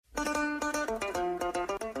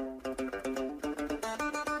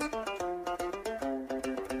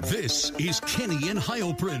This is Kenny and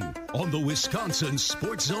Heilprin on the Wisconsin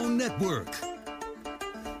Sports Zone Network.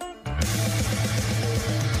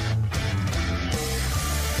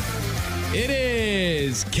 It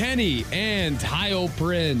is Kenny and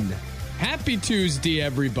Heilprin. Happy Tuesday,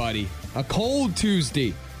 everybody. A cold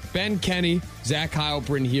Tuesday. Ben Kenny, Zach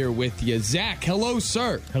Heilprin here with you. Zach, hello,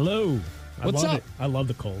 sir. Hello. What's up? I love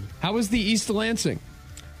the cold. How was the East Lansing?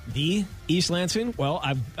 The East Lansing? Well,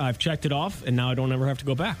 I've checked it off, and now I don't ever have to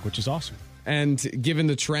go back, which is awesome. And given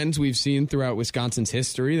the trends we've seen throughout Wisconsin's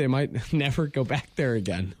history, they might never go back there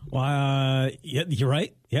again. Well, yeah, you're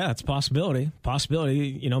right. Yeah, it's a possibility.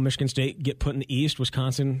 Michigan State get put in the East,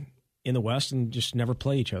 Wisconsin in the West, and just never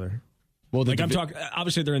play each other. Well, I'm talking.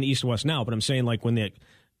 Obviously, they're in the East and West now, but I'm saying like when the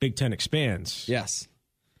Big Ten expands. Yes.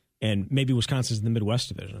 And maybe Wisconsin's in the Midwest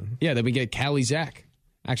division. Yeah, then we get Cali Zach.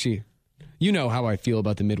 Actually, you know how I feel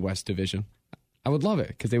about the Midwest division. I would love it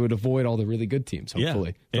because they would avoid all the really good teams,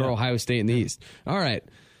 hopefully. Yeah. For Ohio State in the East. All right.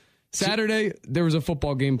 Saturday, there was a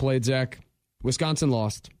football game played, Zach. Wisconsin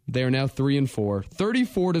lost. They are now 3-4.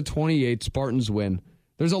 34-28, Spartans win.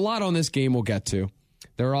 There's a lot on this game we'll get to.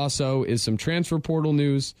 There also is some transfer portal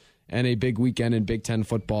news and a big weekend in Big Ten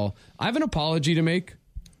football. I have an apology to make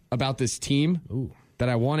about this team that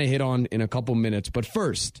I want to hit on in a couple minutes. But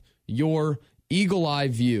first, your eagle-eye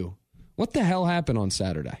view. What the hell happened on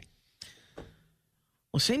Saturday?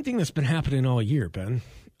 Well, same thing that's been happening all year, Ben.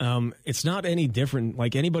 It's not any different.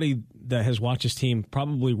 Like anybody that has watched this team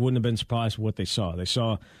probably wouldn't have been surprised with what they saw. They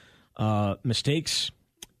saw mistakes,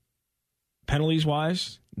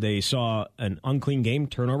 penalties-wise. They saw an unclean game,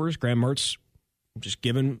 turnovers. Graham Mertz just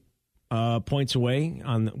giving points away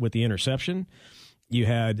with the interception. You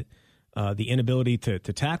had the inability to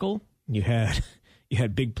tackle. You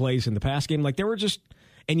had big plays in the pass game. Like they were just,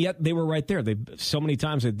 and yet they were right there. So many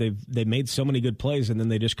times they made so many good plays, and then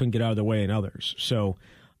they just couldn't get out of their way in others. So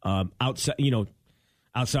outside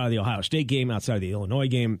of the Ohio State game, outside of the Illinois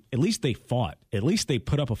game, at least they fought. At least they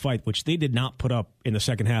put up a fight, which they did not put up in the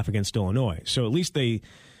second half against Illinois. So at least they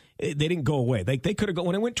didn't go away. They could have gone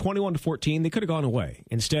when it went 21-14. They could have gone away.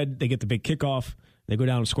 Instead, they get the big kickoff. They go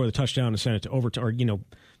down and score the touchdown and send it to overtime, or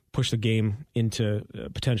push the game into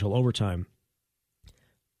potential overtime.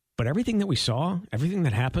 But everything that we saw, everything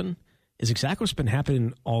that happened, is exactly what's been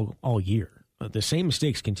happening all year. The same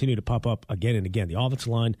mistakes continue to pop up again and again. The offensive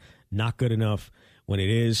line, not good enough. When it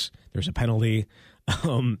is, there's a penalty.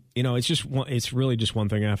 It's really just one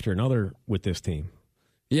thing after another with this team.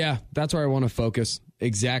 Yeah, that's where I want to focus.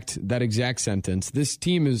 That exact sentence. This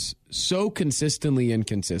team is so consistently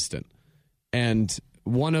inconsistent. And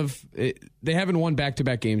they haven't won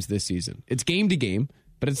back-to-back games this season. It's game to game,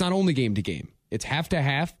 but it's not only game to game. It's half to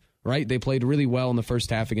half, right? They played really well in the first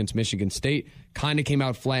half against Michigan State, kind of came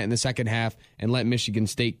out flat in the second half and let Michigan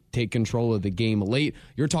State take control of the game late.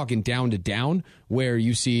 You're talking down to down, where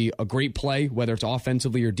you see a great play, whether it's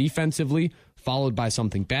offensively or defensively, followed by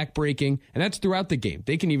something backbreaking, and that's throughout the game.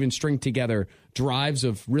 They can even string together drives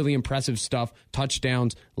of really impressive stuff,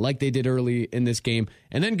 touchdowns like they did early in this game,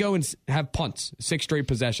 and then go and have punts, 6 straight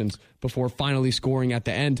possessions before finally scoring at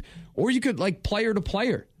the end. Or you could player to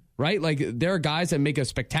player, right? Like there are guys that make a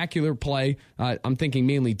spectacular play. I'm thinking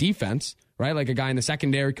mainly defense, right? Like a guy in the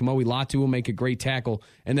secondary, Kamoi Latu will make a great tackle,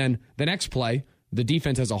 and then the next play, the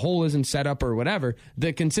defense as a whole isn't set up or whatever.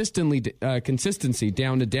 The consistency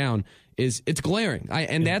down to down it's glaring.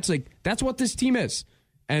 That's what this team is.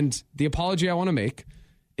 And the apology I want to make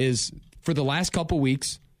is for the last couple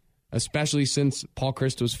weeks, especially since Paul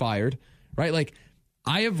Chryst was fired, right? Like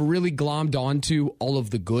I have really glommed onto all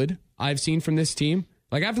of the good I've seen from this team.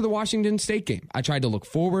 Like after the Washington State game, I tried to look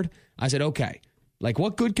forward. I said, okay, like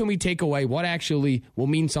what good can we take away? What actually will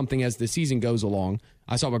mean something as the season goes along?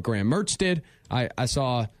 I saw what Graham Mertz did. I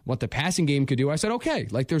saw what the passing game could do. I said, okay,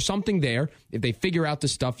 like there's something there. If they figure out the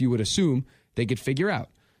stuff you would assume they could figure out.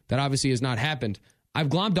 That obviously has not happened. I've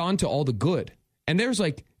glommed on to all the good. And there's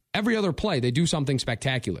like every other play, they do something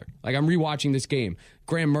spectacular. Like I'm rewatching this game.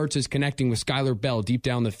 Graham Mertz is connecting with Skylar Bell deep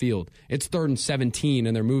down the field. It's 3rd and 17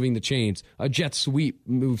 and they're moving the chains. A jet sweep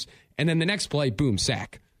moves. And then the next play, boom,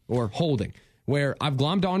 sack or holding. Where I've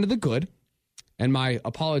glommed on to the good. And my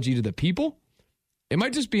apology to the people, it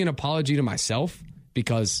might just be an apology to myself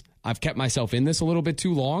because I've kept myself in this a little bit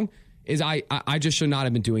too long, is I just should not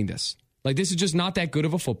have been doing this. Like this is just not that good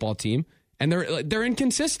of a football team. And they're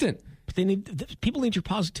inconsistent. But people need your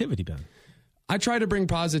positivity, Ben. I try to bring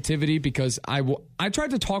positivity because I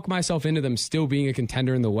tried to talk myself into them still being a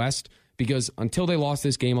contender in the West, because until they lost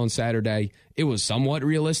this game on Saturday, it was somewhat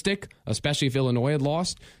realistic, especially if Illinois had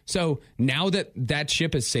lost. So now that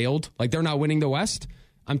ship has sailed, like they're not winning the West,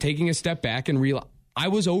 I'm taking a step back and realize I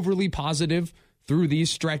was overly positive through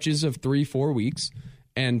these stretches of 3-4 weeks.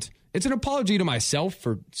 And it's an apology to myself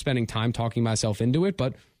for spending time talking myself into it,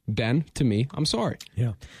 but Ben, to me, I'm sorry.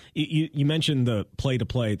 Yeah. You mentioned the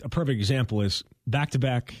play-to-play. A perfect example is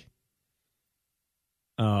back-to-back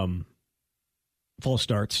false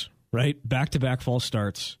starts, right? Back-to-back false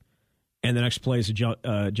starts, and the next play is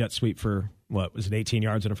a jet sweep for, what, was it 18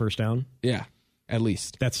 yards and a first down? Yeah, at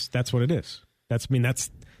least. That's what it is. That's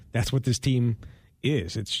what this team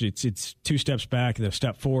is. It's 2 steps back and a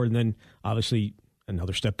step forward, and then obviously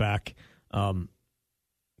another step back.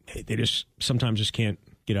 They just sometimes just can't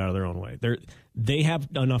get out of their own way. They have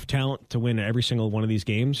enough talent to win every single one of these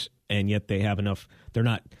games, and yet they have enough. They're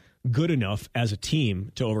not good enough as a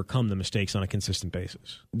team to overcome the mistakes on a consistent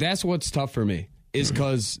basis. That's what's tough for me, is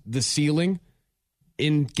because the ceiling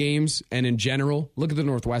in games and in general, look at the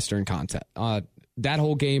Northwestern content. That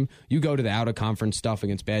whole game, you go to the out-of-conference stuff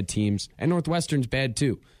against bad teams, and Northwestern's bad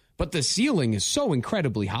too. But the ceiling is so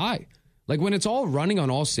incredibly high. Like when it's all running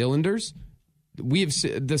on all cylinders,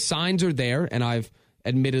 the signs are there, and I've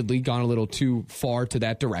admittedly gone a little too far to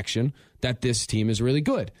that direction, that this team is really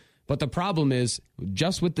good. But the problem is,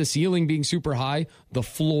 just with the ceiling being super high, the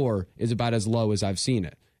floor is about as low as I've seen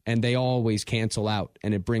it. And they always cancel out,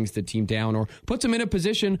 and it brings the team down or puts them in a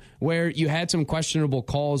position where you had some questionable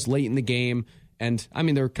calls late in the game. And, I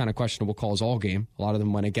mean, there were kind of questionable calls all game. A lot of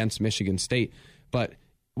them went against Michigan State. But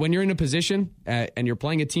when you're in a position and you're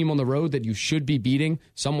playing a team on the road that you should be beating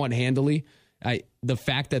somewhat handily, the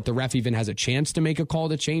fact that the ref even has a chance to make a call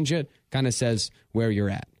to change it kind of says where you're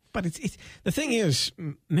at. But it's the thing is,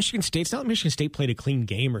 Michigan State, it's not like Michigan State played a clean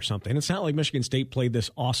game or something. It's not like Michigan State played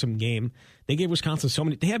this awesome game. They gave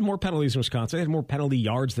Wisconsin they had more penalties than Wisconsin. They had more penalty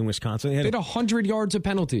yards than Wisconsin. They had 100 yards of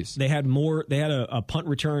penalties. They had a punt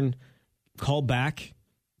return called back,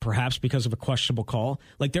 perhaps because of a questionable call.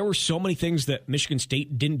 Like, there were so many things that Michigan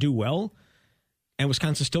State didn't do well, and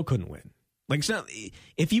Wisconsin still couldn't win. Like, it's not,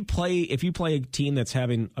 if you play a team that's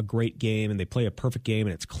having a great game and they play a perfect game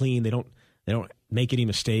and it's clean, they don't make any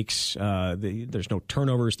mistakes. There's no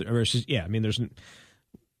turnovers. They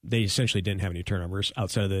essentially didn't have any turnovers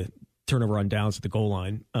outside of the turnover on downs at the goal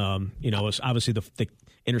line. It was obviously the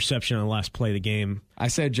interception on the last play of the game. I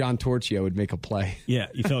said John Torchia would make a play. Yeah,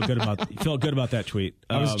 you felt good about that tweet.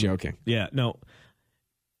 I was joking. Yeah, no.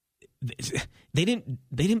 They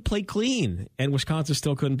didn't play clean, and Wisconsin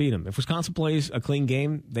still couldn't beat them. If Wisconsin plays a clean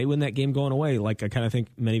game, they win that game going away, like I kind of think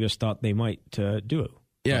many of us thought they might do it.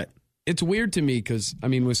 Yeah, but it's weird to me because, I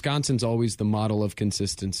mean, Wisconsin's always the model of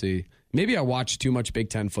consistency. Maybe I watch too much Big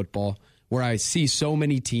Ten football where I see so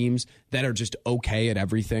many teams that are just okay at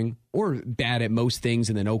everything or bad at most things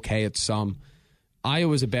and then okay at some.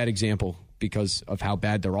 Iowa's a bad example because of how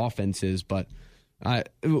bad their offense is, but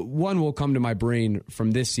one will come to my brain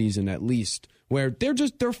from this season at least, where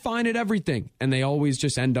they're fine at everything and they always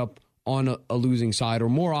just end up on a losing side, or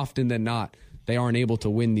more often than not, they aren't able to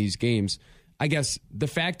win these games. I guess the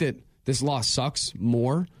fact that this loss sucks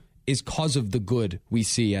more is because of the good we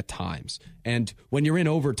see at times. And when you're in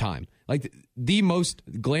overtime, like the most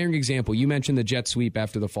glaring example, you mentioned the jet sweep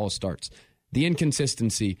after the false starts, the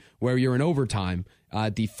inconsistency where you're in overtime,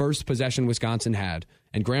 the first possession Wisconsin had,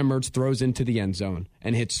 and Graham Mertz throws into the end zone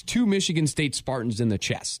and hits 2 Michigan State Spartans in the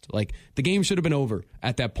chest. Like, the game should have been over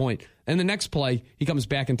at that point. And the next play, he comes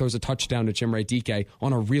back and throws a touchdown to Chimere Dike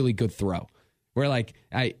on a really good throw. Where, like,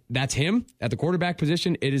 that's him at the quarterback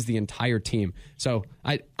position. It is the entire team. So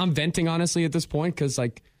I'm venting, honestly, at this point because,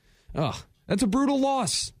 like, that's a brutal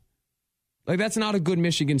loss. Like, that's not a good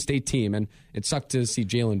Michigan State team. And it sucked to see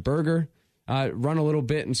Jalen Berger run a little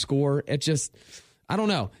bit and score. It just, I don't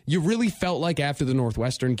know. You really felt like after the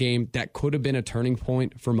Northwestern game, that could have been a turning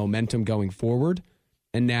point for momentum going forward.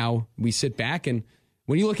 And now we sit back and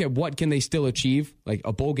when you look at what can they still achieve, like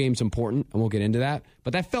a bowl game's important, and we'll get into that.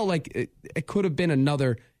 But that felt like it could have been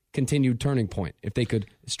another continued turning point if they could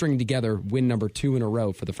string together win number 2 in a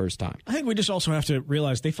row for the first time. I think we just also have to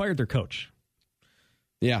realize they fired their coach.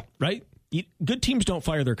 Yeah. Right? Good teams don't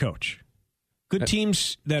fire their coach. Good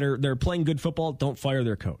teams they're playing good football don't fire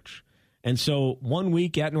their coach. And so 1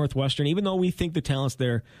 week at Northwestern, even though we think the talent's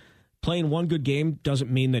there, playing one good game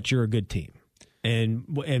doesn't mean that you're a good team.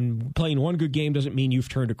 And playing one good game doesn't mean you've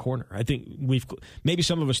turned a corner. I think maybe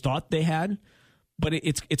some of us thought they had, but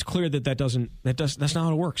it's clear that's not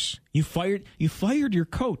how it works. You fired your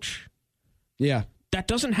coach. Yeah. That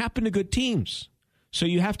doesn't happen to good teams. So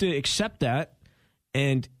you have to accept that,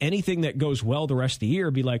 and anything that goes well the rest of the year,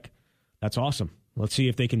 be like, that's awesome. Let's see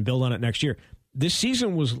if they can build on it next year. This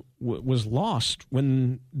season was lost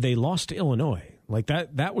when they lost to Illinois. Like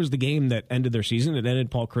that was the game that ended their season. It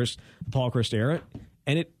ended Paul Chryst era,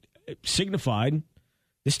 and it signified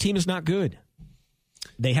this team is not good.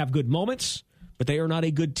 They have good moments, but they are not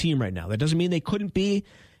a good team right now. That doesn't mean they couldn't be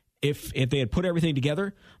if they had put everything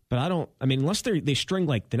together. But unless they string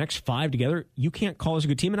like the next 5 together, you can't call us a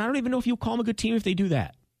good team. And I don't even know if you call them a good team if they do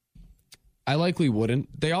that. I likely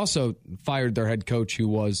wouldn't. They also fired their head coach, who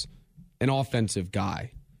was an offensive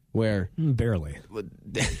guy, where barely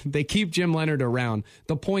they keep Jim Leonard around.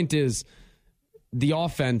 The point is, the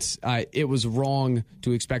offense, it was wrong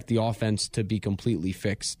to expect the offense to be completely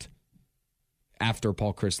fixed after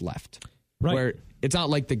Paul Chryst left. Right. Where it's not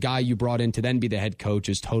like the guy you brought in to then be the head coach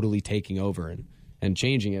is totally taking over and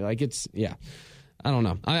changing it. Like, I don't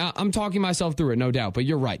know. I'm talking myself through it, no doubt, but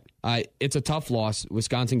you're right. It's a tough loss.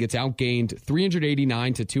 Wisconsin gets outgained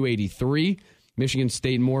 389 to 283. Michigan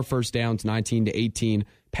State more first downs, 19 to 18.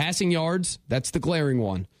 Passing yards, that's the glaring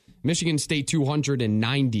one. Michigan State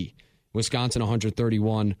 290. Wisconsin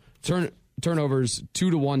 131. Turnovers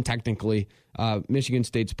 2-1 technically. Michigan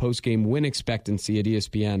State's post-game win expectancy at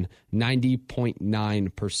ESPN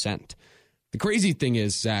 90.9%. The crazy thing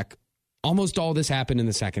is, Zach, almost all this happened in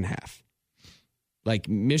the second half. Like,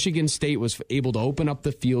 Michigan State was able to open up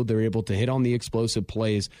the field. They were able to hit on the explosive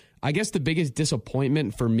plays. I guess the biggest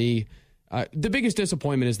disappointment for me,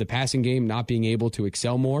 is the passing game not being able to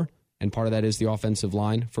excel more, and part of that is the offensive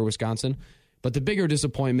line for Wisconsin. But the bigger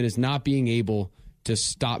disappointment is not being able to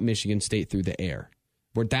stop Michigan State through the air,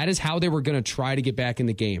 where that is how they were going to try to get back in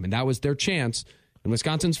the game, and that was their chance. And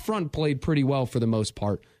Wisconsin's front played pretty well for the most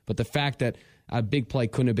part, but the fact that a big play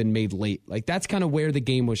couldn't have been made late, like, that's kind of where the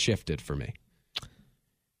game was shifted for me.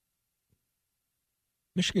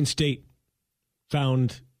 Michigan State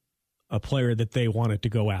found a player that they wanted to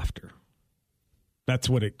go after. That's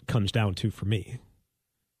what it comes down to for me.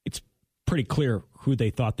 It's pretty clear who they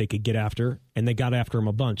thought they could get after, and they got after him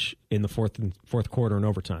a bunch in the fourth quarter and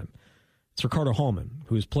overtime. It's Ricardo Hallman,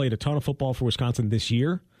 who's played a ton of football for Wisconsin this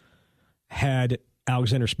year. Had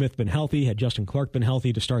Alexander Smith been healthy, had Justin Clark been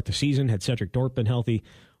healthy to start the season, had Cedric Dorp been healthy,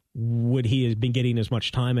 would he have been getting as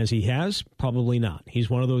much time as he has? Probably not. He's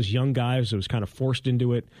one of those young guys that was kind of forced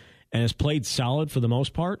into it and has played solid for the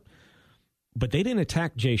most part. But they didn't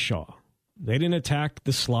attack Jay Shaw. They didn't attack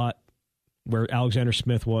the slot where Alexander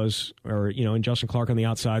Smith was, or, and Justin Clark on the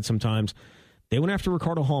outside sometimes. They went after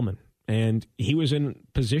Ricardo Hallman, and he was in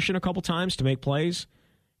position a couple times to make plays,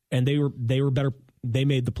 and they were better. They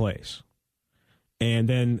made the plays. And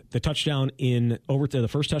then the first touchdown in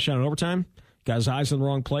overtime, got his eyes in the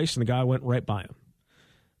wrong place, and the guy went right by him.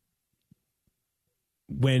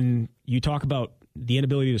 When you talk about the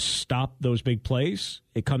inability to stop those big plays,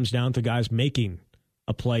 it comes down to guys making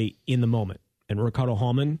a play in the moment. And Ricardo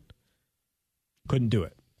Hallman couldn't do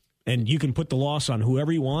it. And you can put the loss on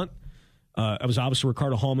whoever you want. It was obviously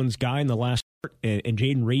Ricardo Hallman's guy in the last part, and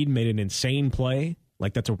Jaden Reed made an insane play.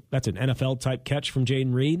 Like, that's an NFL-type catch from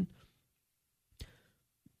Jaden Reed.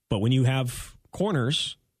 But when you have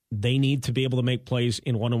corners, they need to be able to make plays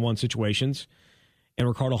in one-on-one situations, and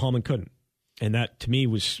Ricardo Hallman couldn't. And that, to me,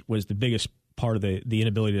 was the biggest part of the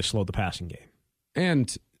inability to slow the passing game.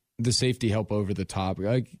 And the safety help over the top.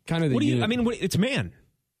 It's man.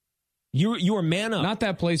 You are man up. Not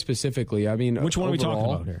that play specifically. I mean, which one overall, are we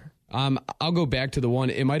talking about here? I'll go back to the one.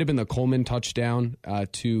 It might have been the Coleman touchdown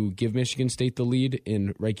to give Michigan State the lead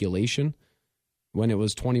in regulation when it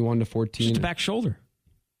was 21-14. Just a back shoulder.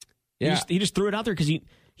 Yeah. He just threw it out there because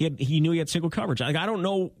he knew he had single coverage. Like, I don't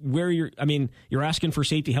know where you're asking for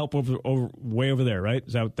safety help way over there, right?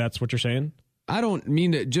 That's what you're saying? I don't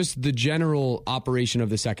mean that, just the general operation of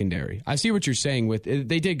the secondary. I see what you're saying with it.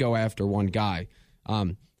 They did go after one guy,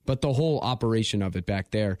 but the whole operation of it back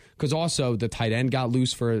there, because also the tight end got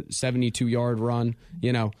loose for a 72-yard run.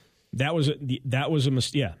 That was a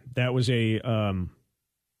mistake. Yeah, that was a.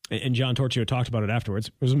 And John Torchio talked about it afterwards.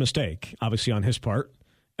 It was a mistake, obviously, on his part.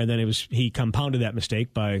 And then he compounded that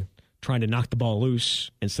mistake by trying to knock the ball loose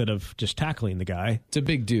instead of just tackling the guy. It's a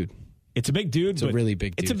big dude. It's a big dude. It's a really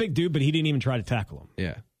big dude. It's a big dude, but he didn't even try to tackle him.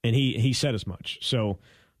 Yeah. And he said as much. So,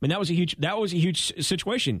 I mean, that was a huge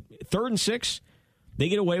situation. 3rd and 6, they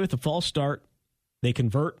get away with a false start. They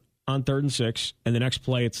convert on 3rd and 6, and the next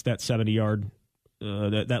play it's that 70-yard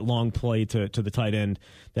that long play to the tight end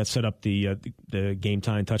that set up the game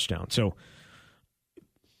tying touchdown. So,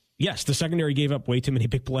 yes, the secondary gave up way too many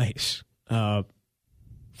big plays. For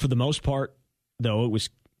the most part, though, it was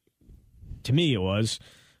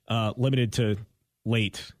limited to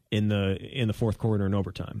late in the fourth quarter and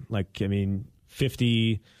overtime. Like, I mean,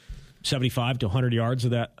 50, 75 to 100 yards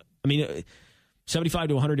of that. I mean, 75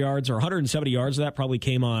 to 100 yards or 170 yards of that probably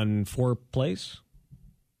came on 4 plays.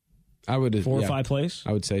 I would 4 or 5 plays.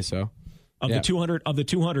 I would say so. The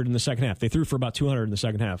 200 in the second half, they threw for about 200 in the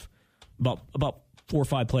second half. About 4 or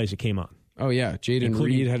 5 plays it came on. Oh, yeah. Jaden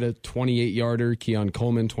Reed had a 28-yarder. Keon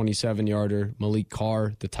Coleman, 27-yarder. Malik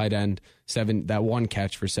Carr, the tight end, that one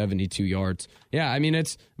catch for 72 yards. Yeah, I mean,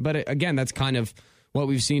 but again, that's kind of what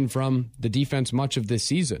we've seen from the defense much of this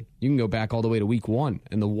season. You can go back all the way to week 1,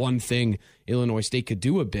 and the one thing Illinois State could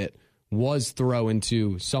do a bit was throw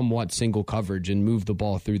into somewhat single coverage and move the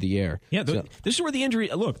ball through the air. Yeah, this is where the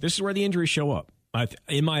injuries show up,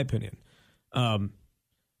 in my opinion. Not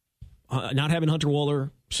having Hunter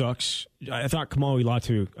Wohler sucks. I thought Kamau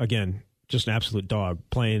Ilatu, again, just an absolute dog,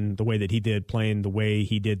 playing the way that he did, playing the way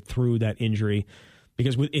he did through that injury.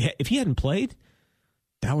 Because if he hadn't played,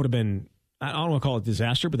 that would have been, I don't want to call it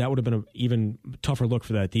disaster, but that would have been an even tougher look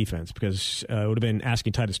for that defense, because it would have been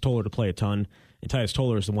asking Titus Toller to play a ton. And Titus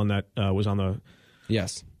Toller is the one that was on the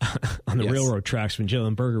on the railroad tracks when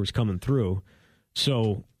Jalen Berger was coming through.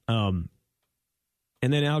 So, and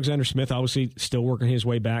then Alexander Smith, obviously, still working his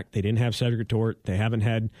way back. They didn't have Cedric Tort. They haven't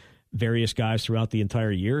had various guys throughout the entire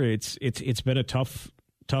year. It's been a tough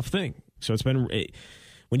thing. So it's been,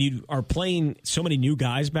 when you are playing so many new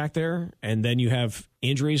guys back there, and then you have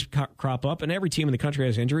injuries crop up, and every team in the country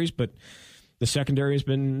has injuries, but the secondary has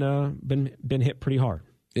been hit pretty hard.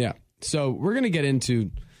 Yeah. So we're going to get into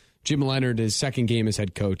Jim Leonhard, his second game as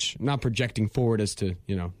head coach. I'm not projecting forward as to,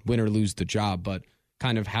 win or lose the job, but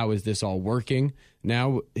kind of how is this all working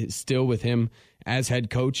now, still with him as head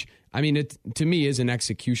coach. I mean, it to me is an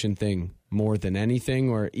execution thing more than anything.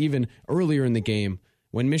 Or even earlier in the game,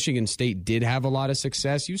 when Michigan State did have a lot of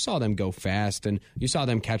success, you saw them go fast, and you saw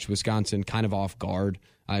them catch Wisconsin kind of off guard.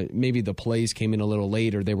 Maybe the plays came in a little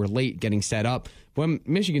late, or they were late getting set up. When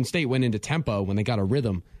Michigan State went into tempo, when they got a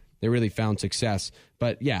rhythm, they really found success.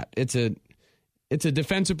 But yeah, it's a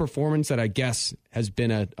defensive performance that I guess has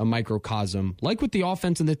been a microcosm, like with the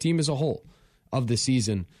offense and the team as a whole, of the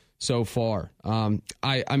season so far.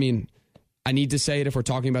 I mean, I need to say it if we're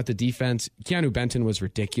talking about the defense. Keanu Benton was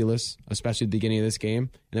ridiculous, especially at the beginning of this game.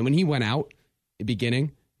 And then when he went out at the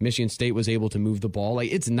beginning, Michigan State was able to move the ball.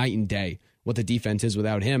 Like, it's night and day what the defense is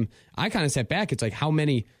without him. I kind of sat back. It's like, how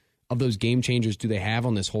many of those game changers do they have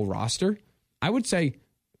on this whole roster? I would say,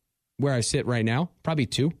 where I sit right now, probably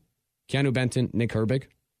 2. Keanu Benton, Nick Herbig.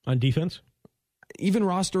 On defense? Even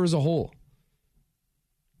roster as a whole.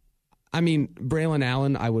 I mean, Braylon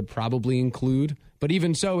Allen I would probably include, but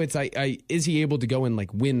even so, it's like, is he able to go and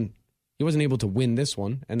win? He wasn't able to win this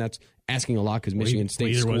one, and that's asking a lot because Michigan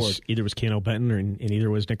State scored. Either was Keanu Benton and either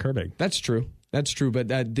was Nick Herbig. That's true, but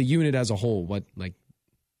the unit as a whole,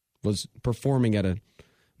 was performing at a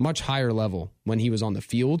much higher level when he was on the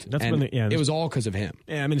field. It was all because of him.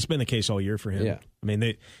 Yeah, I mean, it's been the case all year for him. Yeah. I mean,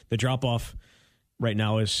 the drop-off right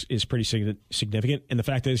now is pretty significant, and the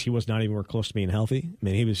fact is he was not even close to being healthy. I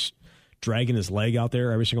mean, he was dragging his leg out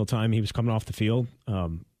there every single time he was coming off the field.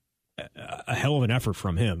 A hell of an effort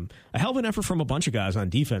from him. A hell of an effort from a bunch of guys on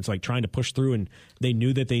defense, trying to push through, and they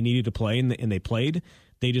knew that they needed to play, and they played.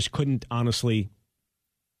 They just couldn't, honestly,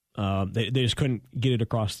 they just couldn't get it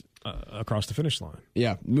across the finish line.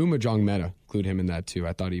 Yeah, Muma Jongmeta, include him in that too.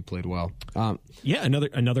 I thought he played well. Yeah,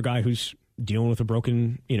 another guy who's dealing with a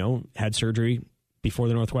broken, had surgery before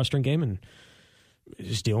the Northwestern game and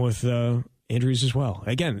is dealing with injuries as well.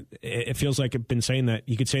 Again, it feels like I've been saying that.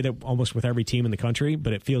 You could say that almost with every team in the country,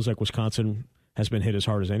 but it feels like Wisconsin has been hit as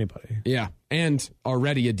hard as anybody. Yeah, and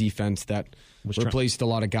already a defense that replaced a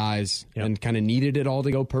lot of guys and kind of needed it all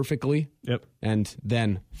to go perfectly. Yep. And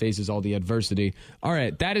then faces all the adversity. All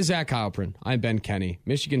right, that is Zach Heilprin. I'm Ben Kenny.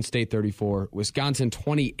 Michigan State 34, Wisconsin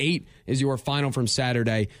 28 is your final from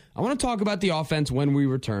Saturday. I want to talk about the offense when we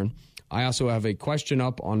return. I also have a question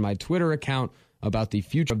up on my Twitter account about the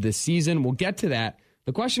future of this season. We'll get to that.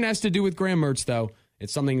 The question has to do with Graham Mertz, though.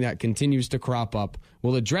 It's something that continues to crop up.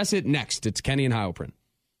 We'll address it next. It's Kenny and Heilprin.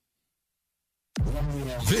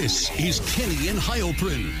 This is Kenny and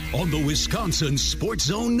Heilprin on the Wisconsin Sports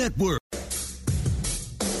Zone Network.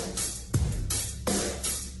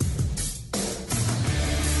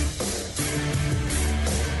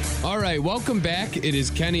 All right, welcome back. It is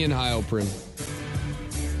Kenny and Heilprin.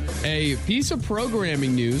 A piece of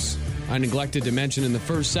programming news I neglected to mention in the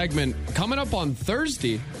first segment. Coming up on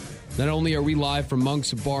Thursday, not only are we live from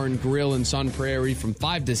Monk's Bar and Grill in Sun Prairie from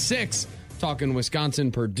 5 to 6, talking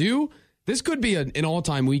Wisconsin-Purdue, this could be an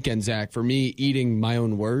all-time weekend, Zach, for me eating my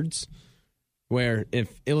own words, where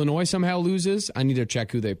if Illinois somehow loses, I need to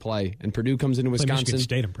check who they play. And Purdue comes into Wisconsin. Michigan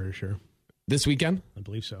State, I'm pretty sure. This weekend? I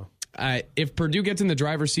believe so. If Purdue gets in the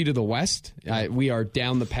driver's seat of the West, we are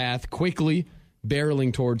down the path quickly,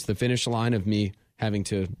 barreling towards the finish line of me having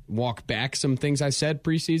to walk back some things I said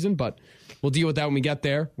preseason, but we'll deal with that when we get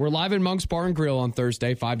there. We're live in Monk's Bar and Grill on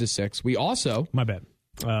Thursday, 5 to 6. We also... My bad.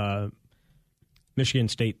 Michigan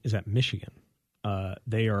State is at Michigan.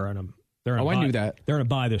 They are on a. They're on a I bye. knew that. They're on a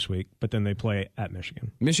bye this week, but then they play at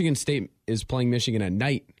Michigan. Michigan State is playing Michigan at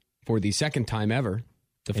night for the second time ever.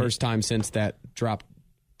 The first time since that drop,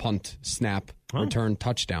 punt, snap, return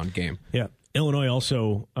touchdown game. Yeah. Illinois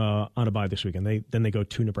also on a bye this weekend. Then they go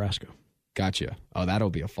to Nebraska. Gotcha. Oh,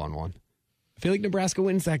 that'll be a fun one. I feel like Nebraska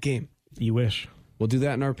wins that game. You wish. We'll do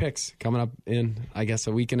that in our picks coming up in, I guess,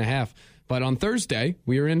 a week and a half. But on Thursday,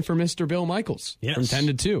 we are in for Mr. Bill Michaels from 10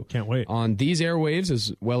 to 2. Can't wait. On these airwaves,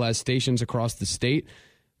 as well as stations across the state.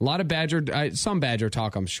 A lot of some Badger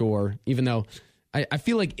talk, I'm sure, even though I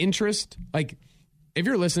feel like interest, like if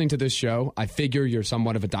you're listening to this show, I figure you're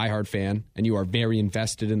somewhat of a diehard fan and you are very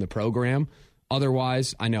invested in the program.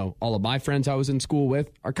 Otherwise, I know all of my friends I was in school with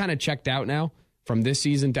are kind of checked out now from this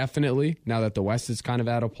season, definitely, now that the West is kind of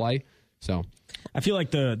out of play. So I feel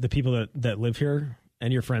like the people that live here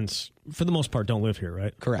and your friends, for the most part, don't live here,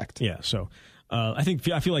 right? correct. Yeah. So I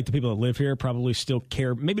feel like the people that live here probably still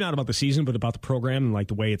care, maybe not about the season, but about the program and like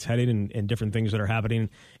the way it's headed and different things that are happening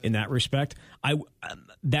in that respect.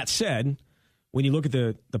 That said, when you look at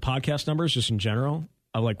the podcast numbers, just in general,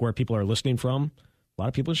 of like where people are listening from, a lot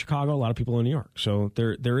of people in Chicago, a lot of people in New York. So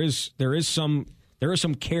there is some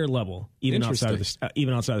care level even outside of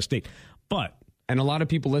the state, but. And a lot of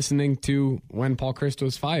people listening to when Paul Chryst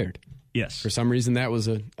was fired. Yes. For some reason, that was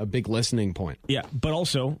a big listening point. Yeah, but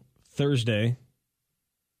also Thursday,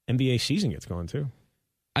 NBA season gets going too.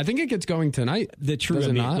 I think it gets going tonight. The true, Does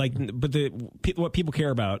it not? What people care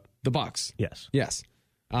about. The Bucks. Yes. Yes.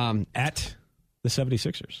 At the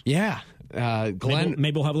 76ers. Yeah. Glenn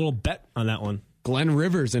Maybe we'll have a little bet on that one. Glenn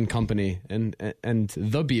Rivers and company and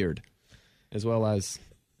the Beard, as well as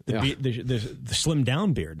The slim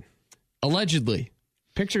down beard. Allegedly.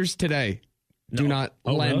 Pictures today do not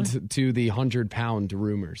lend really? to the 100-pound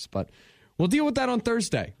rumors, but we'll deal with that on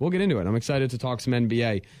Thursday. We'll get into it. I'm excited to talk some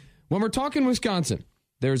NBA. When we're talking Wisconsin,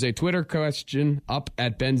 there's a Twitter question up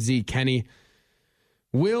at Ben Z. Kenny.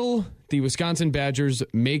 Will the Wisconsin Badgers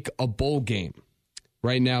make a bowl game?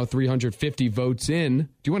 Right now, 350 votes in. Do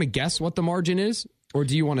you want to guess what the margin is, or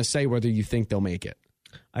do you want to say whether you think they'll make it?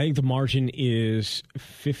 I think the margin is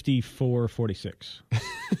 54-46.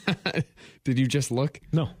 Did you just look?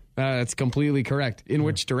 No. That's completely correct. In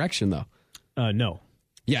which direction, though? No.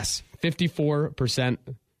 Yes. 54%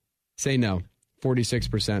 say no.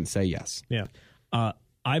 46% say yes. Yeah.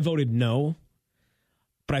 I voted no,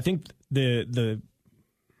 but I think this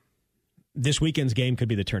weekend's game could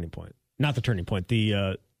be the turning point. Not the turning point.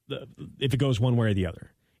 If it goes one way or the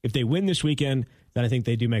other. If they win this weekend, then I think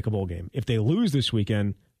they do make a bowl game. If they lose this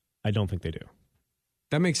weekend, I don't think they do.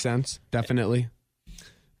 That makes sense. Definitely.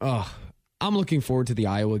 I'm looking forward to the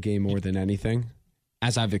Iowa game more than anything,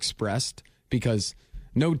 as I've expressed, because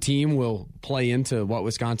no team will play into what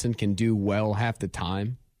Wisconsin can do well half the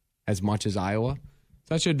time as much as Iowa.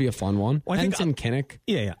 So that should be a fun one. Well, Henson Kinnick.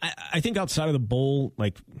 Yeah. I think outside of the bowl,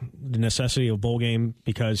 like the necessity of bowl game,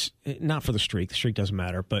 because not for the streak doesn't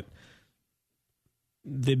matter, but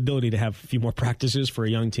the ability to have a few more practices for a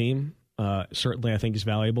young team certainly I think is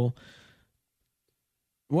valuable.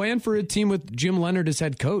 Well, and for a team with Jim Leonhard as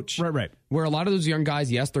head coach. Right. Where a lot of those young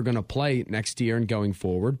guys, yes, they're going to play next year and going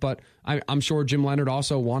forward, but I'm sure Jim Leonhard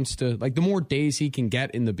also wants to, like, the more days he can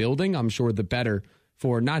get in the building, I'm sure the better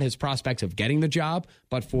for not his prospects of getting the job,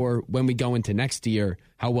 but for when we go into next year,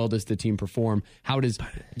 how well does the team perform? Does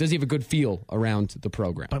he have a good feel around the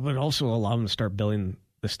program? But would also allow him to start building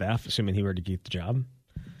the staff, assuming he were to get the job.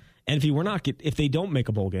 And if they don't make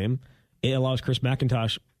a bowl game, it allows Chris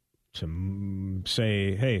McIntosh to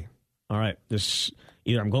say, hey, all right, this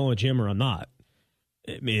either I'm going with Jim or I'm not.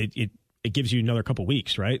 It gives you another couple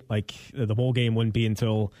weeks, right? Like the bowl game wouldn't be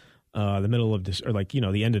until the middle of this, or like,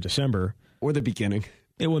 the end of December. Or the beginning.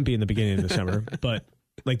 It wouldn't be in the beginning of December, but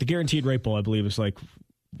like the Guaranteed Rate Bowl, I believe, is like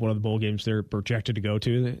one of the bowl games they're projected to go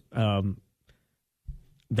to.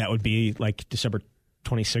 That would be like December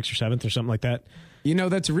 26th or 7th or something like that.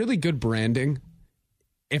 That's really good branding.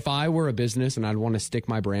 If I were a business and I'd want to stick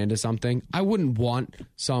my brand to something, I wouldn't want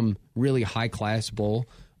some really high-class bowl.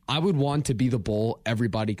 I would want to be the bowl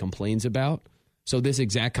everybody complains about. So this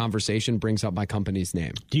exact conversation brings up my company's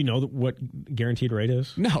name. Do you know what Guaranteed Rate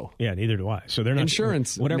is? No. Yeah, neither do I. So they're not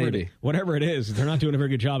insurance. Maybe. Whatever it is, they're not doing a very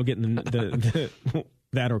good job of getting that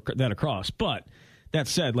across. But that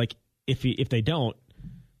said, like if they don't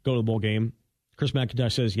go to the bowl game, Chris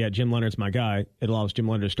McIntosh says, "Yeah, Jim Leonhard's my guy." It allows Jim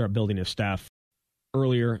Leonhard to start building his staff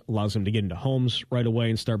earlier, allows him to get into homes right away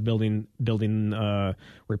and start building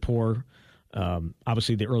rapport.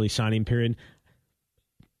 Obviously, the early signing period,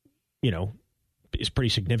 is pretty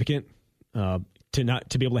significant. To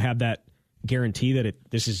be able to have that guarantee that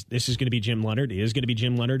this is going to be Jim Leonhard. It is going to be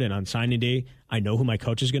Jim Leonhard, and on signing day, I know who my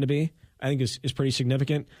coach is going to be. I think is pretty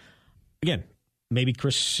significant. Again, maybe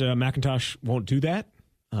Chris McIntosh won't do that.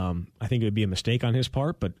 I think it would be a mistake on his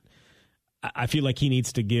part, but I feel like he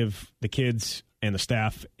needs to give the kids and the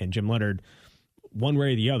staff and Jim Leonhard one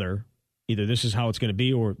way or the other. Either this is how it's going to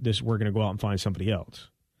be, or we're going to go out and find somebody else.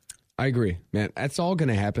 I agree, man. That's all going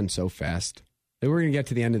to happen so fast. Then we're going to get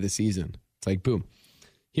to the end of the season. It's like, boom,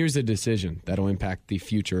 here's a decision that'll impact the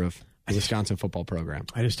future of the Wisconsin football program.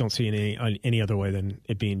 I just don't see any other way than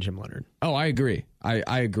it being Jim Leonhard. Oh, I agree. I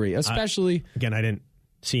agree. Especially again, I didn't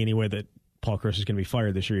see any way that Paul Chryst is going to be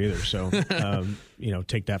fired this year either. So,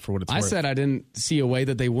 take that for what it's worth. I said I didn't see a way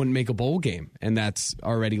that they wouldn't make a bowl game, and that's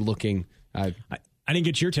already looking. I didn't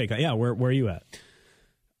get your take. Yeah, where are you at?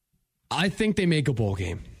 I think they make a bowl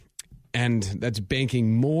game, and that's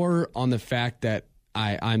banking more on the fact that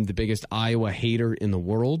I'm the biggest Iowa hater in the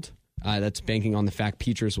world. That's banking on the fact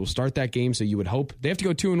Petras will start that game, so you would hope. They have to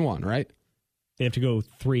go 2-1, right? They have to go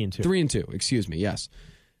 3-2. 3-2, excuse me, yes.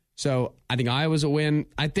 So I think Iowa's a win.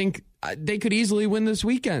 I think they could easily win this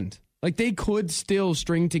weekend. Like, they could still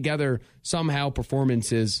string together somehow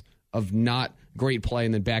performances of not great play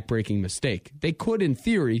and then backbreaking mistake. They could, in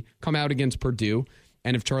theory, come out against Purdue,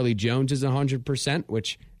 and if Charlie Jones is 100%,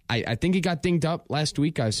 which I think he got dinged up last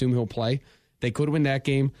week, I assume he'll play, they could win that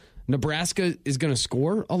game. Nebraska is going to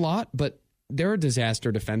score a lot, but they're a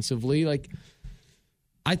disaster defensively. Like,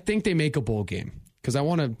 I think they make a bowl game because I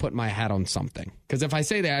want to put my hat on something. Because if I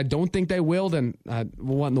say that I don't think they will, then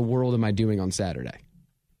what in the world am I doing on Saturday?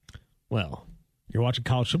 Well, you're watching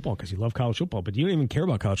college football because you love college football, but you don't even care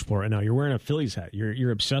about college football right now. You're wearing a Phillies hat.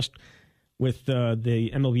 You're obsessed with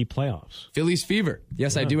the MLB playoffs. Phillies fever.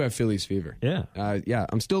 Yes, yeah. I do have Phillies fever. Yeah.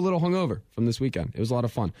 I'm still a little hungover from this weekend. It was a lot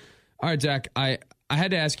of fun. All right, Zach, I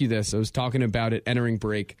had to ask you this. I was talking about it entering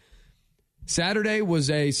break. Saturday was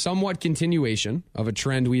a somewhat continuation of a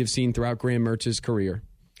trend we have seen throughout Graham Mertz's career.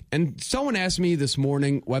 And someone asked me this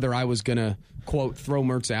morning whether I was going to, quote, throw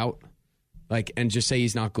Mertz out, and just say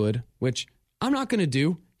he's not good, which I'm not going to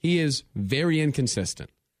do. He is very inconsistent.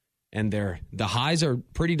 And the highs are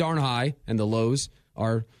pretty darn high, and the lows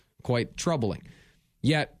are quite troubling.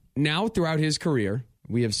 Yet, now throughout his career,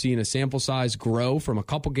 we have seen a sample size grow from a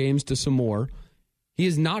couple games to some more. He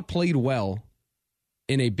has not played well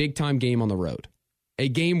in a big-time game on the road. A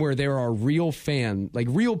game where there are real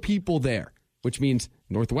real people there, which means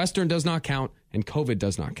Northwestern does not count and COVID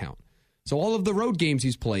does not count. So all of the road games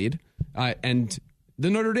he's played, and the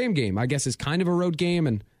Notre Dame game, I guess, is kind of a road game,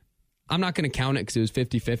 and I'm not going to count it because it was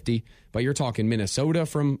 50-50, but you're talking Minnesota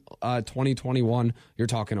from 2021, you're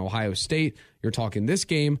talking Ohio State, you're talking this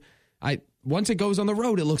game. Once it goes on the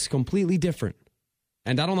road, it looks completely different.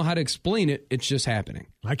 And I don't know how to explain it. It's just happening.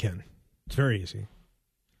 I can. It's very easy.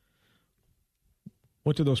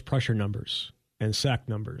 What do those pressure numbers and sack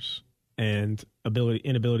numbers and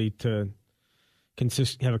inability to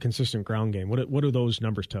have a consistent ground game? What do those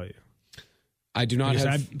numbers tell you? I do not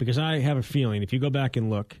because I have a feeling if you go back and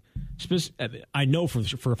look, I know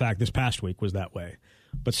for a fact this past week was that way,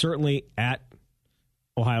 but certainly at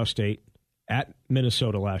Ohio State, at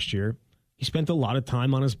Minnesota last year, he spent a lot of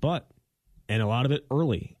time on his butt and a lot of it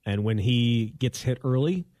early. And when he gets hit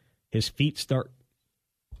early, his feet start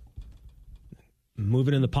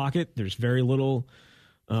moving in the pocket. There's very little,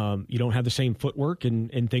 you don't have the same footwork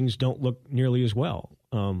and things don't look nearly as well.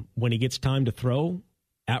 When he gets time to throw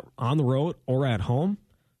on the road or at home,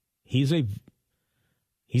 he's a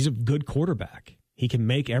good quarterback. He can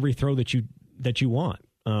make every throw that you want.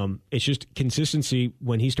 It's just consistency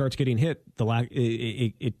when he starts getting hit.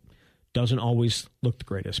 It doesn't always look the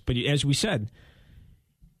greatest. But as we said,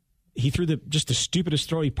 he threw the stupidest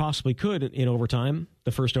throw he possibly could in overtime,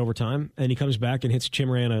 the first overtime, and he comes back and hits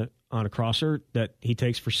Chimera on a crosser that he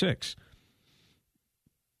takes for 6.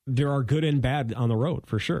 There are good and bad on the road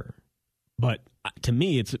for sure. But to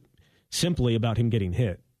me, it's simply about him getting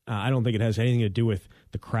hit. I don't think it has anything to do with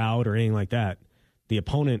the crowd or anything like that. The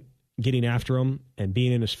opponent getting after him and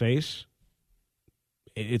being in his face,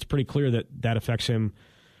 it's pretty clear that affects him.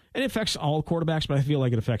 And it affects all quarterbacks, but I feel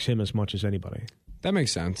like it affects him as much as anybody. That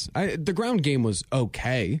makes sense. The ground game was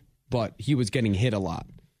okay, but he was getting hit a lot.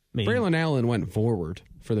 Braylon Allen went forward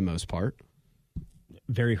for the most part.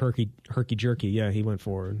 Very herky-jerky. Yeah, he went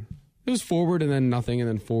forward. It was forward and then nothing and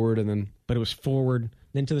then forward and then... But it was forward,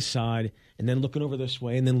 then to the side, and then looking over this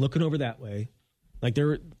way, and then looking over that way. Like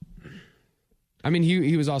there... I mean,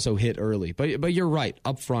 he was also hit early. But you're right.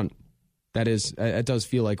 Up front, it does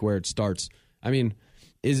feel like where it starts. I mean,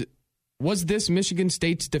 was this Michigan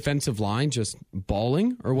State's defensive line just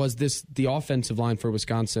balling, or was this the offensive line for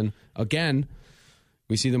Wisconsin? Again,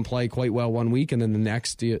 We see them play quite well one week, and then the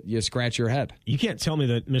next you scratch your head. You can't tell me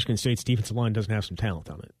that Michigan State's defensive line doesn't have some talent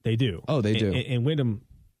on it. They do. Oh, they do. And Wyndham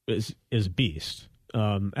is a beast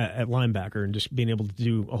at linebacker and just being able to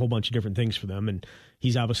do a whole bunch of different things for them. And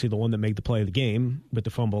he's obviously the one that made the play of the game with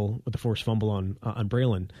the forced fumble on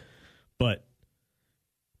Braylon. But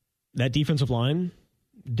that defensive line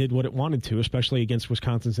did what it wanted to, especially against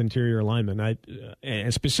Wisconsin's interior linemen.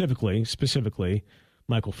 And specifically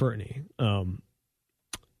Michael Furtney.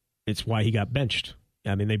 It's why he got benched.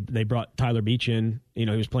 I mean, they brought Tyler Beach in. He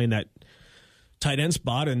was playing that tight end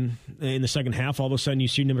spot, and in the second half, all of a sudden you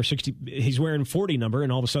see number 60. He's wearing 40 number,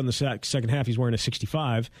 and all of a sudden the second half he's wearing a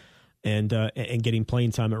 65, and getting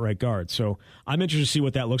playing time at right guard. So I'm interested to see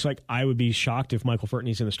what that looks like. I would be shocked if Michael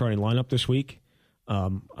Furtney's in the starting lineup this week.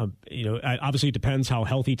 Obviously it depends how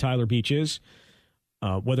healthy Tyler Beach is,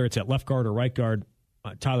 whether it's at left guard or right guard.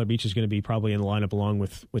 Tyler Beach is going to be probably in the lineup along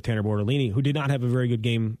with Tanner Bortolini, who did not have a very good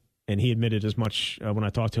game, and he admitted as much when I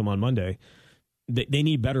talked to him on Monday. They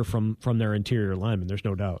need better from their interior linemen. There's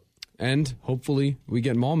no doubt. And hopefully we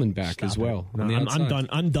get Malman back as well. No, I'm done.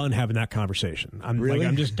 I'm done having that conversation. Really?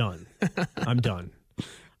 I'm just done. I'm done.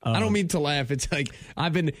 I don't mean to laugh. It's like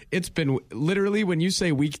it's been literally when you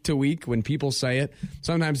say week to week, when people say it,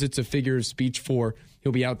 sometimes it's a figure of speech for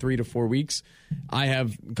he'll be out 3 to 4 weeks. I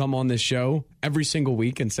have come on this show every single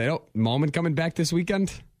week and said, oh, Malman coming back this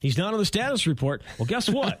weekend? He's not on the status report. Well, guess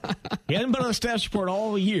what? He hasn't been on the status report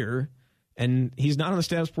all year, and he's not on the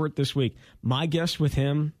status report this week. My guess with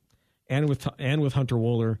him and with Hunter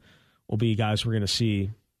Wohler will be guys we're going to see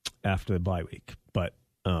after the bye week. But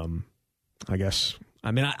I guess...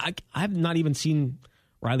 I have not even seen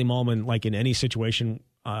Riley Malman like in any situation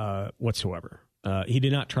whatsoever. He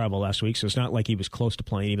did not travel last week, so it's not like he was close to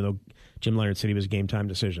playing, even though Jim Leonard said he was a game-time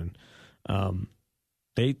decision.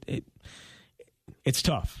 It's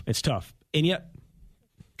tough. It's tough. And yet,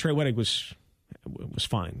 Trey Wettig was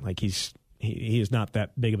fine. Like, he is not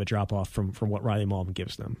that big of a drop-off from what Riley Malman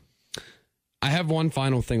gives them. I have one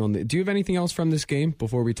final thing on do you have anything else from this game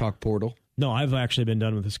before we talk portal? No, I've actually been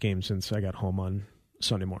done with this game since I got home on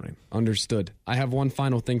Sunday morning. Understood. I have one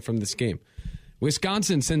final thing from this game.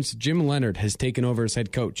 Wisconsin, since Jim Leonard has taken over as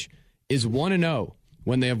head coach, is 1-0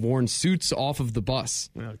 when they have worn suits off of the bus.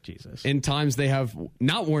 Oh, Jesus. In times they have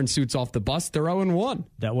not worn suits off the bus, they're 0-1.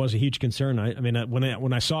 That was a huge concern.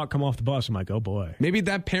 When I saw it come off the bus, I'm like, oh, boy. Maybe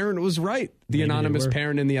that parent was right. The anonymous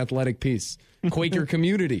parent in the Athletic piece. Quaker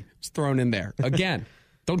community was thrown in there. Again,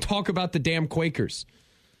 don't talk about the damn Quakers.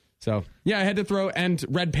 So, yeah, I had to throw, and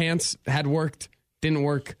red pants had worked, didn't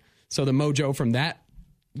work. So the mojo from that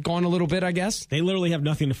gone a little bit, I guess. They literally have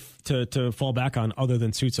nothing to fall back on other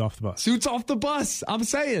than suits off the bus. Suits off the bus, I'm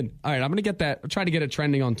saying. All right, I'm going to get that. I'll try to get it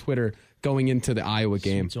trending on Twitter going into the Iowa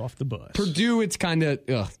game. Suits off the bus. Purdue, it's kind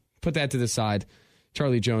of, put that to the side.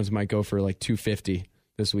 Charlie Jones might go for like 250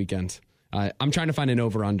 this weekend. I'm trying to find an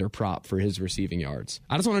over-under prop for his receiving yards.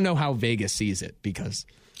 I just want to know how Vegas sees it because...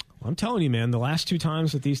 I'm telling you, man, the last 2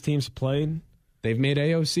 times that these teams have played... They've made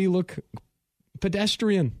AOC look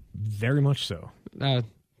pedestrian. Very much so.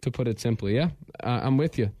 To put it simply, yeah. I'm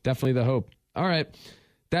with you. Definitely the hope. All right.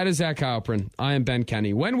 That is Zach Heilprin. I am Ben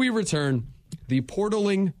Kenny. When we return, the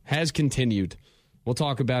portaling has continued. We'll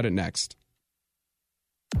talk about it next.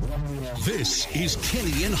 This is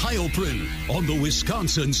Kenny and Heilprin on the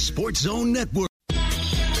Wisconsin Sports Zone Network.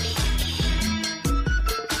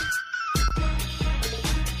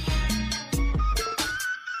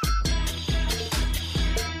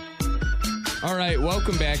 All right,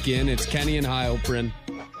 welcome back in. It's Kenny and Heilprin.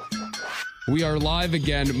 We are live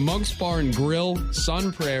again. Monk's Bar and Grill,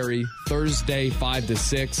 Sun Prairie, Thursday, 5 to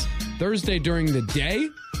 6. Thursday during the day,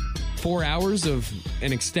 4 hours of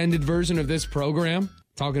an extended version of this program,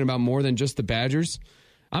 talking about more than just the Badgers.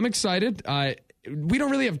 I'm excited. We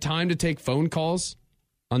don't really have time to take phone calls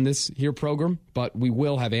on this here program, but we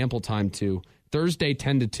will have ample time to. Thursday,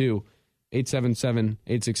 10 to 2,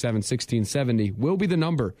 877-867-1670 will be the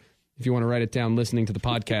number. If you want to write it down listening to the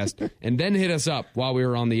podcast and then hit us up while we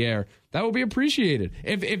were on the air, that will be appreciated.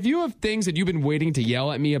 If you have things that you've been waiting to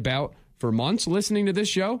yell at me about for months listening to this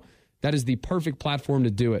show, that is the perfect platform to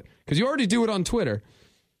do it because you already do it on Twitter.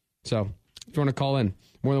 So if you want to call in,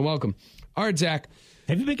 more than welcome. All right, Zach.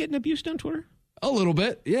 Have you been getting abused on Twitter? A little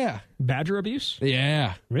bit, yeah. Badger abuse?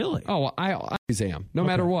 Yeah. Really? Oh, I always am, no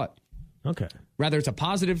matter what. Okay. Whether it's a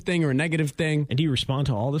positive thing or a negative thing. And do you respond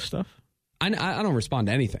to all this stuff? I don't respond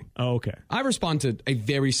to anything. Oh, okay. I respond to a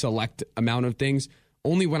very select amount of things,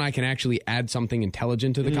 only when I can actually add something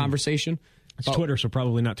intelligent to the conversation. It's Twitter, so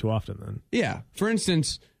probably not too often then. Yeah. For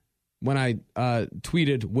instance, when I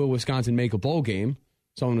tweeted, will Wisconsin make a bowl game?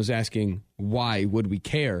 Someone was asking, why would we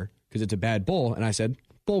care? Because it's a bad bowl. And I said,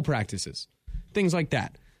 bowl practices, things like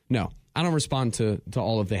that. No, I don't respond to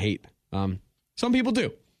all of the hate. Some people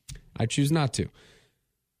do. I choose not to.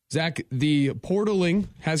 Zach, the portaling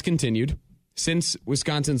has continued since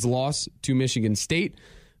Wisconsin's loss to Michigan State.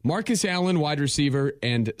 Marcus Allen, wide receiver,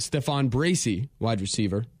 and Stephon Bracey, wide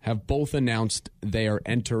receiver, have both announced they are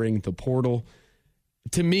entering the portal.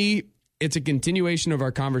 To me, it's a continuation of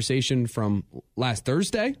our conversation from last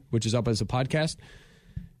Thursday, which is up as a podcast.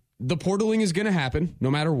 The portaling is going to happen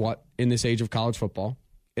no matter what in this age of college football.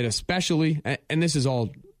 It especially, and this is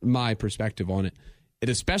all my perspective on it, it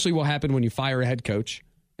especially will happen when you fire a head coach,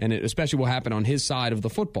 and it especially will happen on his side of the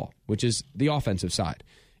football, which is the offensive side.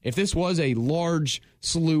 If this was a large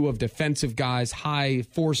slew of defensive guys, high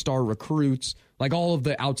four-star recruits, like all of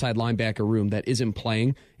the outside linebacker room that isn't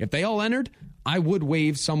playing, if they all entered, I would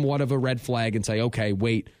wave somewhat of a red flag and say, okay,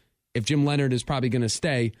 wait, if Jim Leonhard is probably going to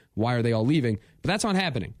stay, why are they all leaving? But that's not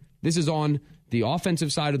happening. This is on the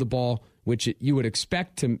offensive side of the ball, which you would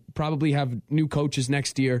expect to probably have new coaches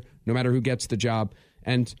next year, no matter who gets the job.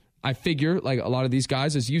 And I figure, like a lot of these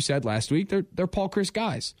guys, as you said last week, they're Paul Chryst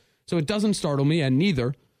guys. So it doesn't startle me, and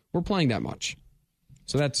neither we're playing that much.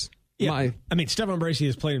 So that's my... I mean, Stephon Bracey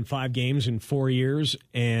has played in 5 games in 4 years,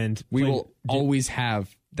 and... We will always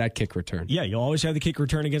have that kick return. Yeah, you'll always have the kick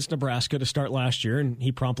return against Nebraska to start last year, and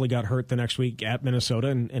he promptly got hurt the next week at Minnesota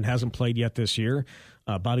and hasn't played yet this year.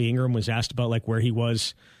 Bobby Ingram was asked about like where he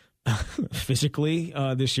was physically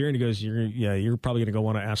this year, and he goes, "You're probably going to go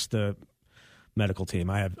want to ask the medical team.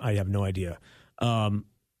 I have no idea." But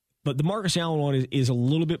the Marcus Allen one is a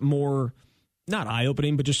little bit more, not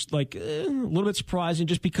eye-opening, but just like a little bit surprising,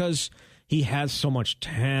 just because he has so much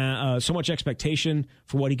expectation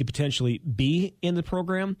for what he could potentially be in the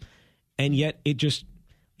program, and yet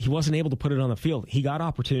he wasn't able to put it on the field. He got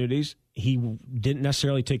opportunities. He didn't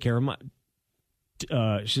necessarily take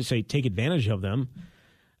advantage of them.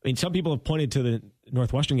 I mean, some people have pointed to the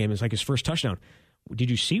Northwestern game as like his first touchdown. Did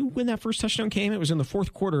you see when that first touchdown came? It was in the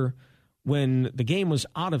fourth quarter when the game was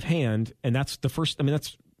out of hand, and that's the first. I mean,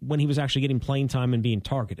 that's when he was actually getting playing time and being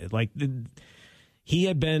targeted. Like he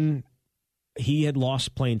had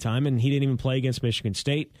lost playing time, and he didn't even play against Michigan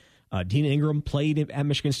State. Dean Ingram played at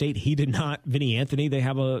Michigan State. He did not. Vinny Anthony,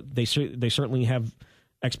 they certainly have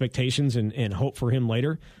expectations and hope for him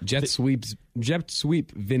later. Jet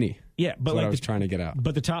sweep Vinny. Yeah, but like I was trying to get out.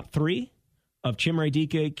 But the top 3 of Chimere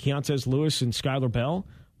Dike, Keontez Lewis, and Skylar Bell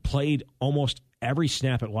played almost every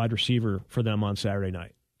snap at wide receiver for them on Saturday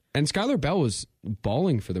night. And Skylar Bell was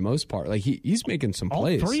balling for the most part. Like he's making some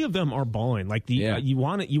plays. All 3 of them are balling. Like you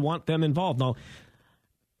want them involved. Now,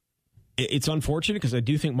 it's unfortunate because I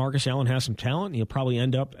do think Marcus Allen has some talent. He'll probably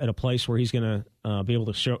end up at a place where he's going to be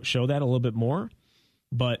able to show that a little bit more.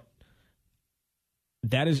 But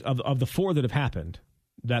that is of the 4 that have happened,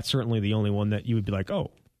 that's certainly the only one that you would be like,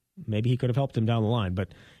 oh, maybe he could have helped him down the line.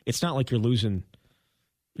 But it's not like you're losing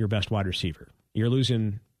your best wide receiver. You're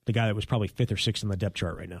losing the guy that was probably 5th or 6th on the depth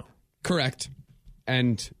chart right now. Correct.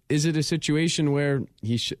 And is it a situation where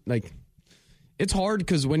he should, like, it's hard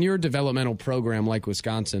because when you're a developmental program like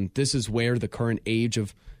Wisconsin, this is where the current age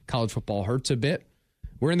of college football hurts a bit.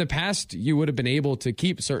 Where in the past, you would have been able to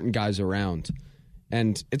keep certain guys around.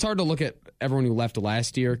 And it's hard to look at everyone who left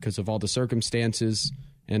last year because of all the circumstances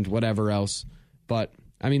and whatever else. But,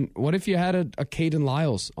 I mean, what if you had a Caden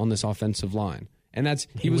Lyles on this offensive line? And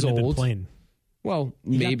he was old. Well,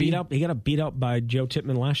 maybe. He got beat up by Joe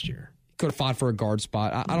Tippmann last year. Could have fought for a guard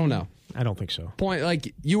spot. I don't know. I don't think so. Point,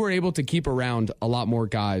 like, you were able to keep around a lot more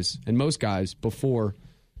guys, and most guys, before,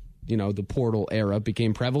 the portal era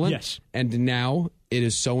became prevalent. Yes. And now it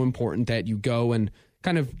is so important that you go and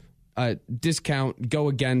kind of go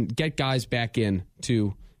again, get guys back in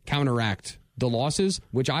to counteract the losses,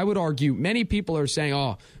 which I would argue many people are saying,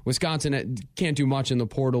 oh, Wisconsin can't do much in the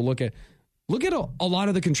portal. Look at a lot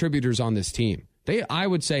of the contributors on this team. They, I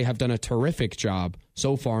would say, have done a terrific job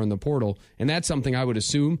so far in the portal, and that's something I would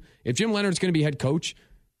assume. If Jim Leonhard's going to be head coach,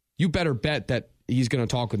 you better bet that he's going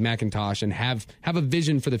to talk with McIntosh and have a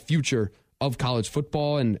vision for the future of college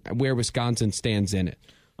football and where Wisconsin stands in it.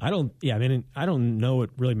 I don't know it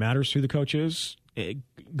really matters who the coach is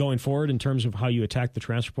going forward in terms of how you attack the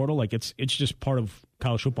transfer portal. Like it's just part of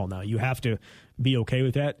college football now. You have to be okay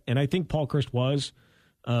with that. And I think Paul Chryst was.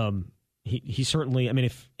 He certainly, I mean,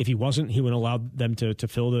 if he wasn't, he wouldn't allow them to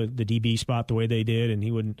fill the DB spot the way they did, and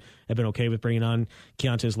he wouldn't have been okay with bringing on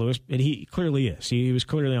Keontez Lewis. And he clearly is. He was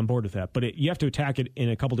clearly on board with that. But you have to attack it in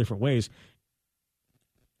a couple different ways.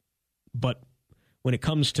 But when it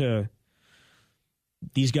comes to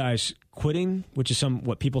these guys quitting, which is some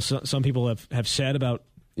people have said about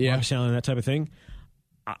Marcus Allen and that type of thing,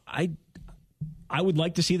 I would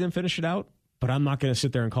like to see them finish it out. but I'm not going to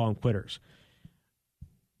sit there and call them quitters.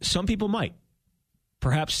 Some people might.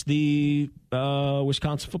 Perhaps the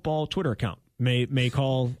Wisconsin football Twitter account may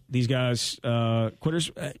call these guys quitters.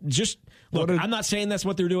 Just look, I'm not saying that's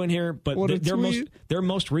what they're doing here, but their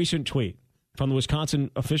most recent tweet from the Wisconsin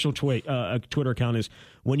official Twitter account is,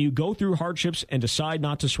 when you go through hardships and decide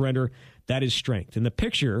not to surrender, that is strength. And the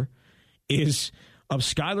picture is of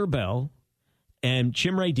Skylar Bell and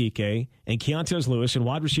Chimere Dike and Keontez Lewis and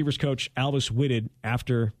wide receivers coach Alvis Whitted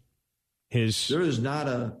after his... There is not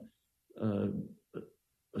a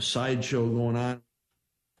sideshow going on.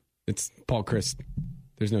 It's Paul Chryst.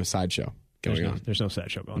 There's no sideshow going on. There's no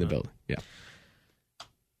sideshow going on. In the building, yeah.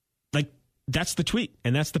 Like, that's the tweet,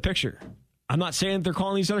 and that's the picture. I'm not saying they're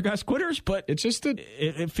calling these other guys quitters, but it's just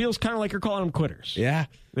it feels kind of like you're calling them quitters. Yeah.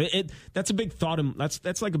 That's a big thought.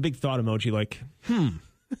 That's like a big thought emoji, like,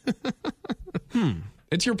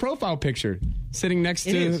 It's your profile picture sitting next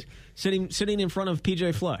to... Sitting in front of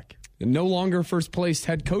PJ Fleck. No longer first place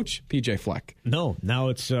head coach PJ Fleck. No, now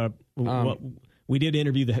it's we did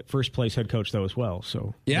interview the first place head coach though as well,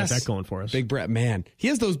 so yes, got that going for us. Big Brett, man, he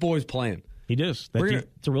has those boys playing. He does.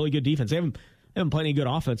 It's a really good defense. They haven't played any good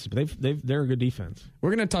offense, but they're a good defense. We're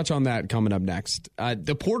going to touch on that coming up next.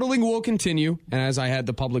 The portaling will continue, and as I had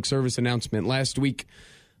the public service announcement last week,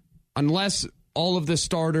 unless all of the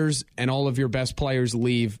starters and all of your best players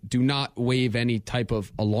leave, do not wave any type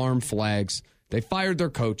of alarm flags. They fired their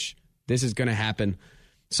coach. This is going to happen.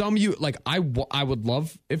 Some of you, like, I would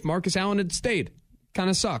love if Marcus Allen had stayed. Kind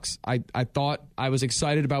of sucks. I thought I was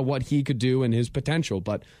excited about what he could do and his potential,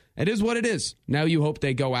 but it is what it is. Now you hope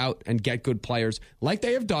they go out and get good players like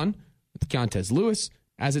they have done with Keontez Lewis,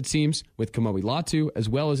 as it seems, with Kamoi Latu, as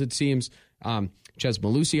well as it seems. Ches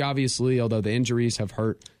Malusi, obviously, although the injuries have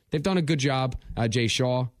hurt. They've done a good job. Jay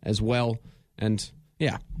Shaw as well. And,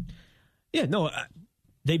 yeah. Yeah, no,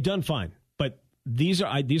 they've done fine. But these are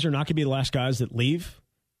not going to be the last guys that leave.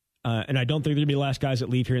 And I don't think they're going to be the last guys that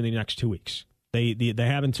leave here in the next 2 weeks. They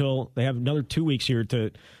have another 2 weeks here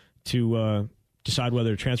to decide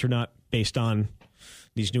whether to transfer or not based on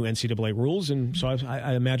these new NCAA rules. And so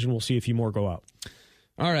I imagine we'll see a few more go out.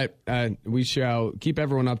 All right. We shall keep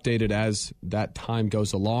everyone updated as that time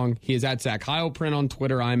goes along. He is at Zach Heilprin on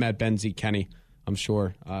Twitter. I'm at Ben Z. Kenny. I'm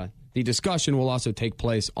sure the discussion will also take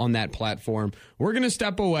place on that platform. We're going to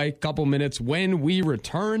step away a couple minutes. When we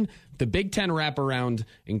return, the Big Ten wraparound,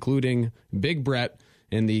 including Big Brett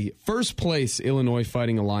and the first place Illinois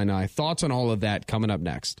Fighting Illini. Thoughts on all of that coming up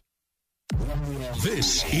next.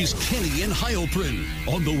 This is Kenny and Heilprin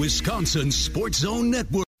on the Wisconsin Sports Zone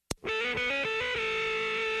Network.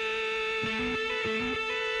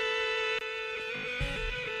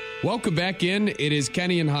 Welcome back in. It is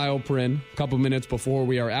Kenny and Heilprin. A couple minutes before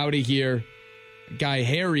we are out of here, Guy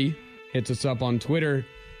Harry hits us up on Twitter.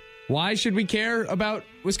 Why should we care about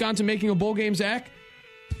Wisconsin making a bowl game, Zach?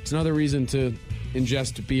 It's another reason to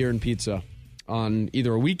ingest beer and pizza on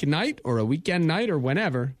either a weeknight or a weekend night or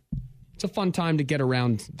whenever. It's a fun time to get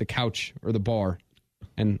around the couch or the bar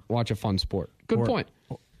and watch a fun sport. Good point.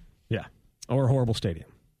 Yeah. Or a horrible stadium.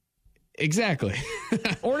 Exactly.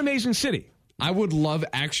 Or an amazing city. I would love,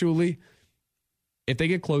 actually, if they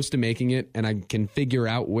get close to making it and I can figure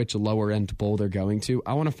out which lower end bowl they're going to,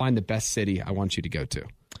 I want to find the best city I want you to go to.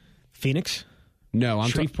 Phoenix? No, I'm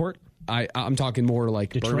Shreveport? I'm talking more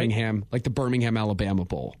like Detroit? Birmingham, like the Birmingham, Alabama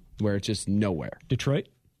Bowl, where it's just nowhere. Detroit?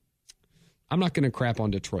 I'm not going to crap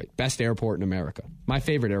on Detroit. Best airport in America. My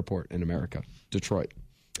favorite airport in America, Detroit.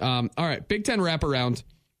 All right, Big Ten wraparound.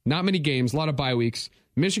 Not many games, a lot of bye weeks.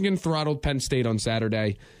 Michigan throttled Penn State on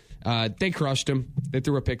Saturday. They crushed them. They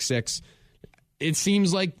threw a pick six. It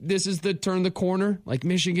seems like this is the turn the corner. Like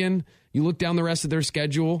Michigan, you look down the rest of their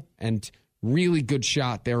schedule, and really good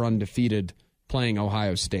shot they're undefeated playing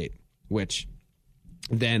Ohio State, which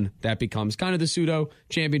then that becomes kind of the pseudo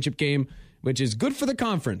championship game, which is good for the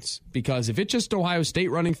conference because if it's just Ohio State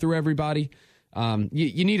running through everybody,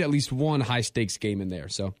 you need at least one high-stakes game in there.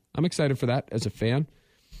 So I'm excited for that as a fan.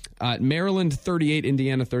 Maryland 38,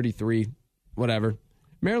 Indiana 33, whatever.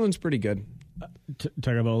 Maryland's pretty good.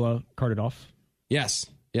 Tagovailoa carted off? Yes.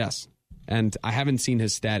 And I haven't seen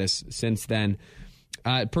his status since then.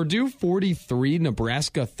 Purdue 43,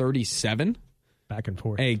 Nebraska 37. Back and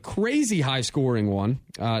forth. A crazy high-scoring one.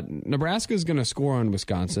 Nebraska's going to score on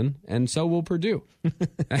Wisconsin, and so will Purdue.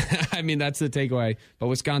 I mean, that's the takeaway. But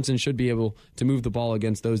Wisconsin should be able to move the ball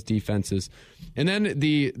against those defenses. And then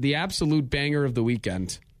the absolute banger of the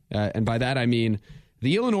weekend, and by that I mean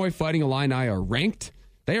the Illinois Fighting Illini are ranked.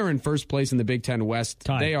 They are in first place in the Big Ten West.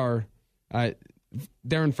 Tied. They are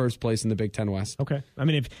they're in first place in the Big Ten West. Okay. I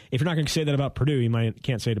mean, if you're not going to say that about Purdue, you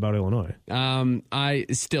can't say it about Illinois.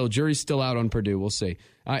 Jury's still out on Purdue. We'll see.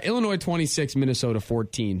 Illinois 26, Minnesota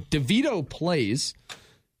 14. DeVito plays.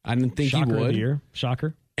 I didn't think Shocker he would. Of the year.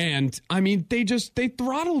 Shocker. And I mean, they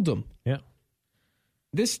throttled them. Yeah.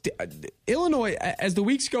 This Illinois, as the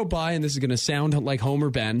weeks go by, and this is going to sound like Homer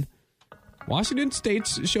Ben, Washington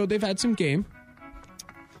State's showed they've had some game.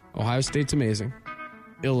 Ohio State's amazing.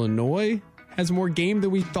 Illinois has more game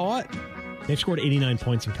than we thought. They've scored 89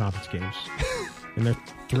 points in conference games, and they're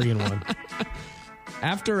 3-1.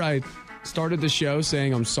 After I started the show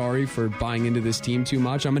saying I'm sorry for buying into this team too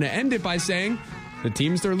much, I'm going to end it by saying the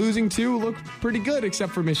teams they're losing to look pretty good,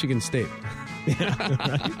 except for Michigan State.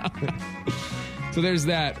 So there's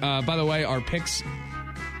that. By the way, our picks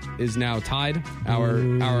is now tied.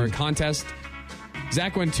 Our contest.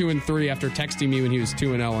 Zach went 2-3 after texting me when he was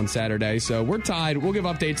 2-0 on Saturday. So we're tied. We'll give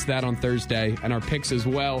updates to that on Thursday and our picks as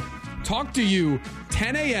well. Talk to you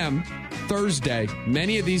 10 a.m. Thursday.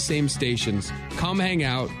 Many of these same stations. Come hang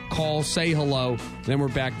out, call, say hello. Then we're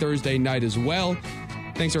back Thursday night as well.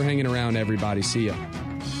 Thanks for hanging around, everybody. See ya.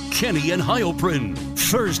 Kenny and Heilprin,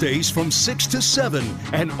 Thursdays from 6 to 7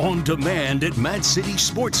 and on demand at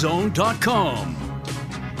MadCitySportsZone.com.